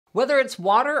Whether it's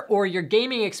water or your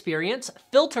gaming experience,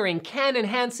 filtering can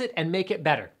enhance it and make it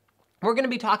better. We're going to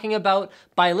be talking about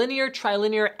bilinear,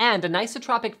 trilinear, and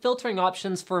anisotropic filtering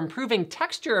options for improving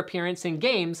texture appearance in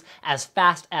games as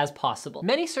fast as possible.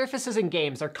 Many surfaces in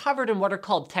games are covered in what are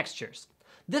called textures.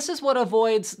 This is what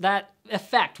avoids that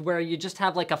effect where you just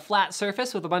have like a flat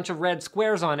surface with a bunch of red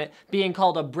squares on it being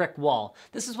called a brick wall.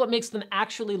 This is what makes them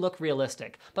actually look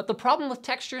realistic. But the problem with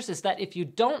textures is that if you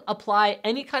don't apply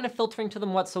any kind of filtering to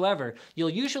them whatsoever,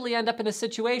 you'll usually end up in a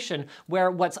situation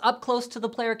where what's up close to the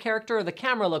player character or the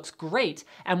camera looks great,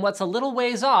 and what's a little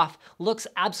ways off looks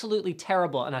absolutely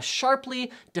terrible, and a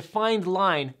sharply defined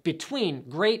line between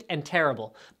great and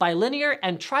terrible. Bilinear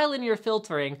and trilinear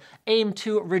filtering aim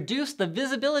to reduce the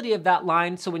visibility of that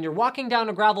line, so when you're walking down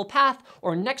a gravel path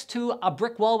or next to a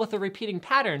brick wall with a repeating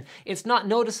pattern, it's not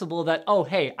noticeable that, oh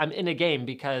hey, I'm in a game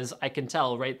because I can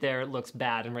tell right there it looks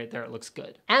bad and right there it looks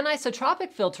good.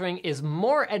 Anisotropic filtering is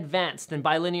more advanced than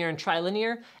bilinear and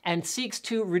trilinear and seeks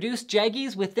to reduce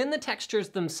jaggies within the textures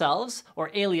themselves, or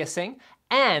aliasing,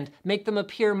 and make them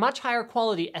appear much higher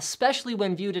quality, especially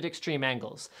when viewed at extreme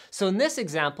angles. So in this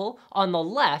example, on the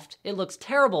left, it looks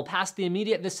terrible past the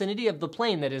immediate vicinity of the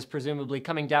plane that is presumably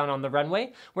coming down on the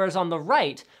runway, whereas on the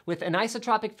right, with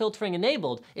anisotropic filtering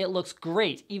enabled, it looks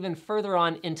great even further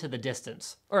on into the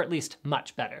distance, or at least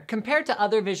much better. Compared to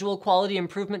other visual quality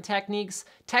improvement techniques,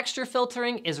 texture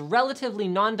filtering is relatively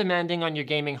non-demanding on your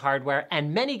gaming hardware,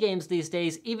 and many games these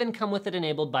days even come with it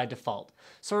enabled by default.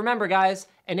 So remember guys,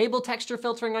 enable texture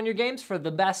filtering on your games for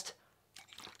the best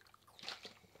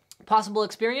possible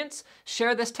experience.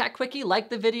 Share this tech quickie, like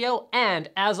the video, and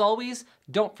as always,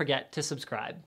 don't forget to subscribe.